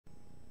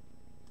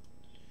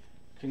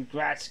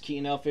Congrats,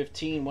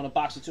 KEATONL15. Won a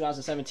box of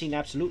 2017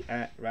 Absolute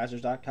at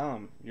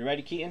Razzers.com. You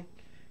ready, Keaton?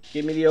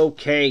 Give me the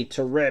okay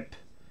to rip.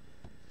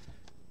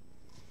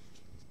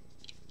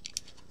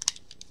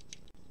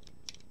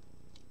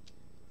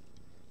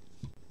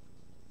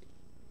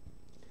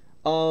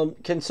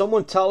 Can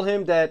someone tell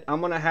him that I'm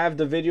going to have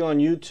the video on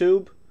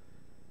YouTube?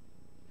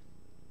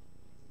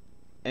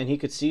 And he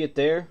could see it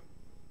there?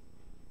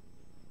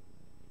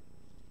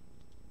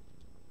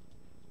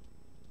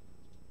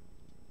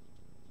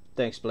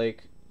 Thanks,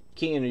 Blake.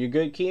 Keaton, are you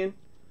good, Keaton?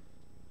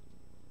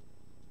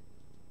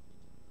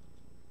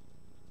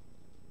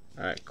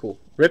 Alright, cool.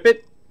 Rip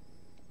it?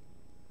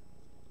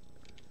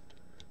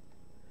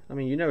 I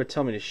mean, you never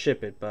tell me to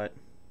ship it, but...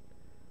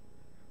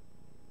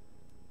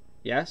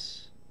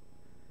 Yes?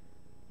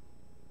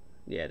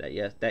 Yeah,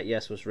 that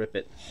yes was rip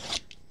it.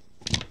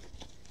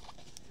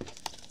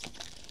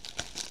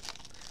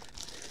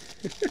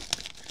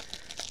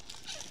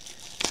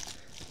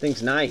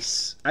 Thing's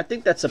nice. I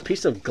think that's a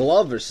piece of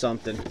glove or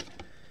something.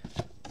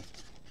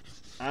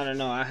 I don't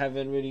know. I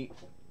haven't really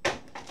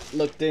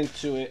looked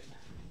into it.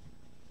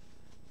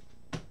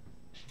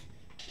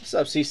 What's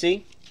up,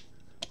 CC?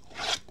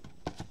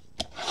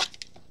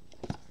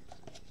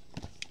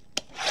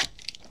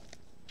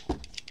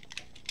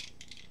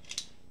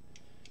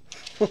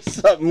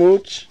 What's up,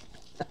 Mooch?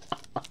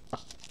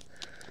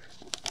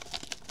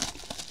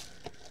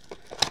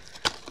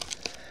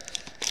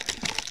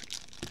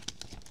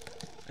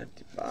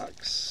 Empty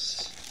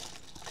box.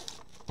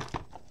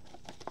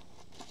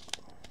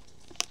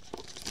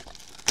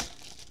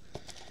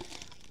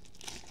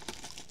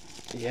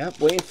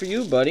 Yep, waiting for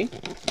you, buddy.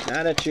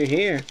 Now that you're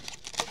here,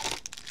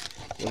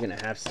 we're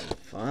gonna have some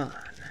fun.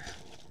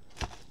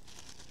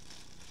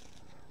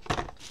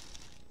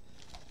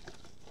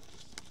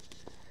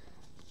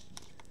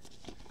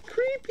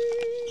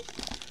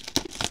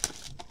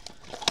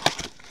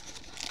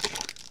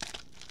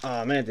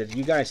 Oh man, did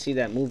you guys see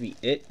that movie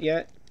It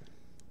yet?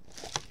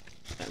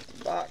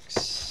 Empty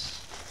box.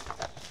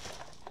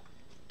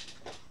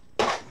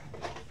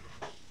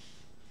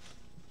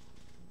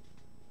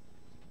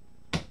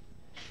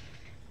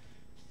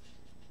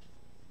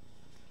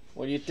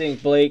 What do you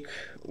think, Blake?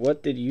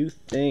 What did you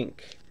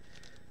think?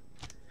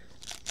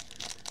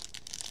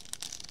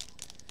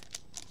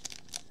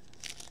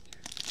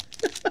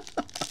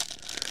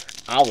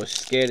 I was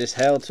scared as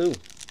hell too.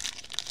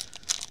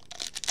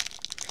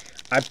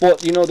 I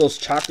bought, you know, those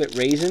chocolate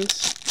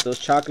raisins? Those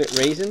chocolate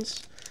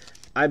raisins?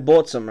 I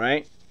bought some,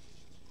 right?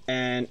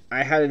 And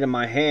I had it in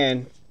my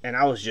hand, and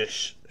I was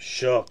just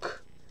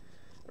shook,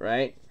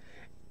 right?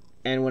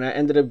 And when I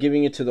ended up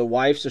giving it to the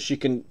wife so she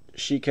can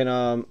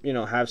you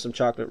know, have some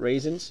chocolate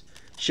raisins,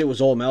 shit was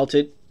all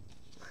melted.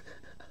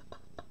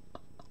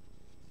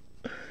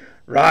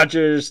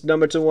 Rogers,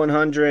 number to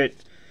 100. It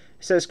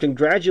says,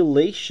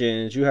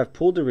 congratulations, you have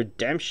pulled the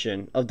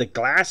redemption of the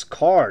glass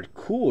card.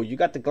 Cool, you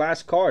got the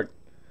glass card.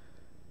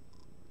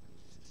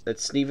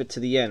 Let's leave it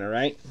to the end, all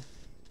right?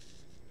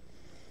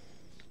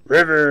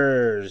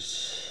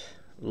 Rivers.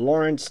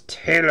 Lawrence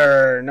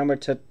Taylor, number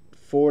to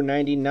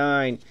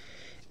 499.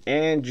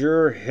 And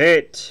your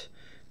hit.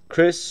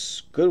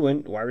 Chris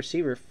Goodwin, wide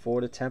receiver for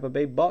the Tampa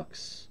Bay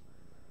Bucks.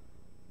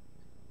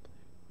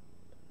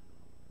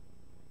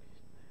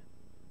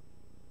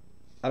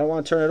 I don't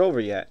want to turn it over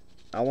yet.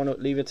 I want to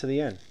leave it to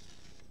the end.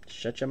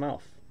 Shut your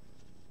mouth.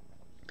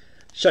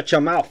 Shut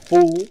your mouth,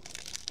 fool.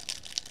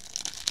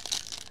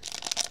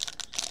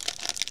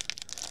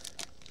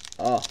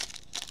 Oh.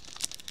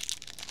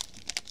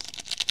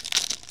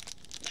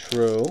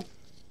 True.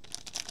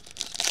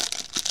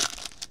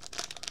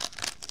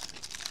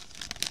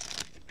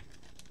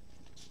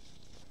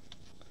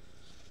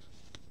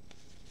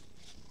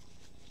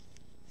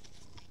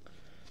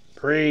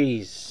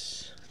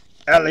 Breeze.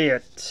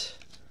 Elliott.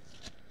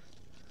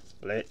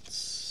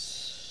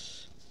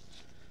 Blitz.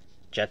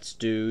 Jets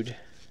dude.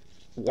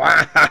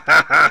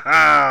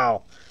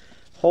 Wow.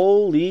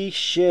 Holy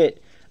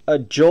shit. A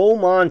Joe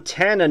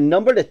Montana,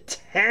 number to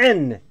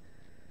 10.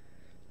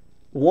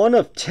 1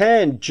 of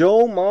 10.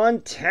 Joe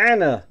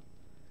Montana.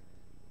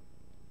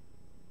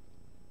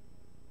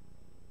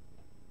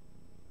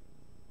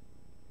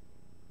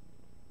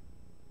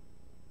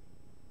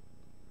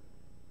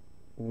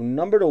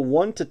 Number to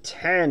 1 to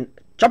 10.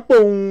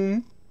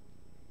 Chaboom.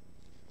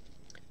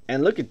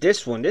 And look at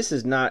this one. This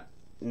is not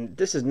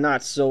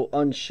so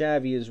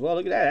unshabby as well.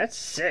 Look at that. That's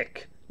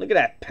sick. Look at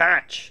that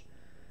patch.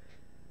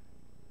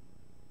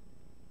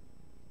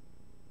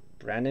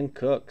 Brandon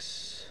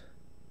Cooks.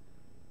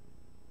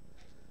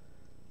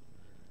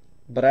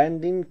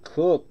 Brandon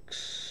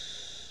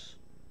Cooks.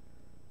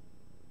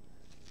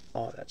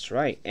 Oh, that's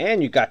right.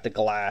 And you got the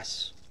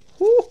glass.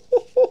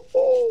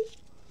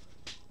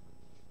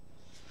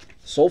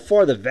 So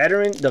far, the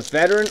veteran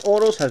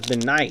autos have been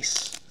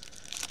nice.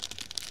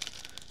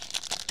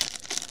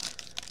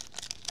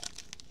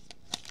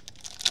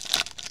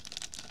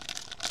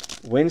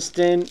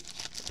 Winston,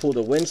 pulled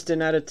a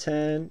Winston out of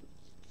 10.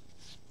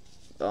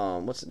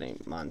 What's the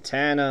name?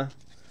 Montana.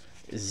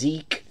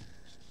 Zeke.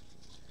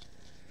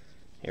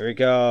 Here we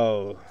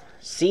go.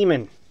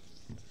 Seaman.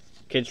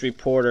 Kids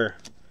Reporter,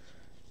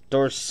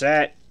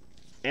 Dorsett,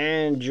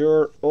 and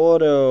your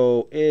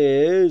auto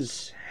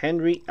is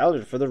Henry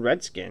Elder for the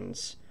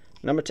Redskins,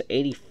 number to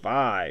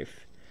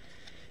 85.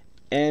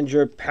 And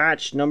your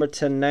patch, number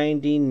to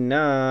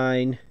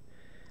 99,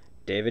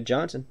 David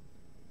Johnson.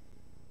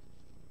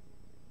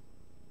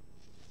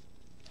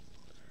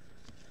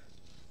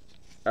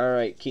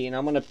 Alright, Keaton,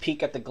 I'm going to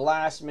peek at the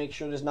glass, make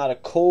sure there's not a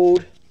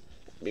code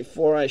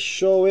before I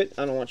show it.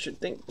 I don't want you to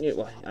think,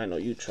 well, I know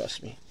you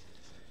trust me.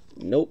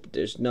 Nope,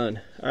 there's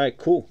none. Alright,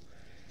 cool.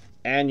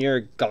 And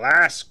your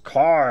glass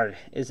card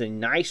is a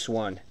nice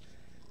one.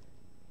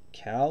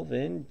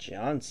 Calvin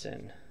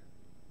Johnson.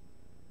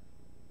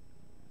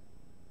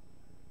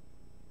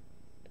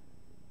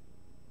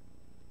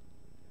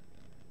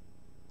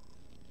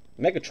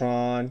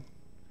 Megatron.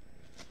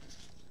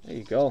 There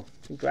you go.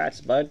 Congrats,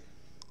 bud.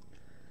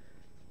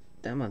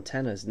 That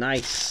Montana is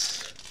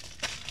nice.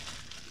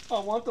 I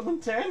want the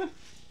Montana.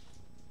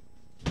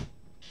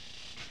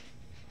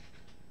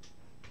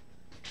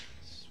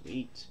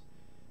 Sweet.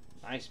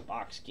 Nice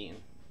box skin.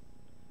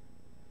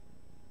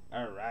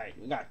 Alright,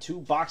 we got 2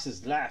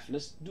 boxes left.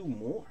 Let's do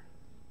more.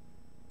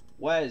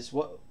 Wes,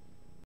 what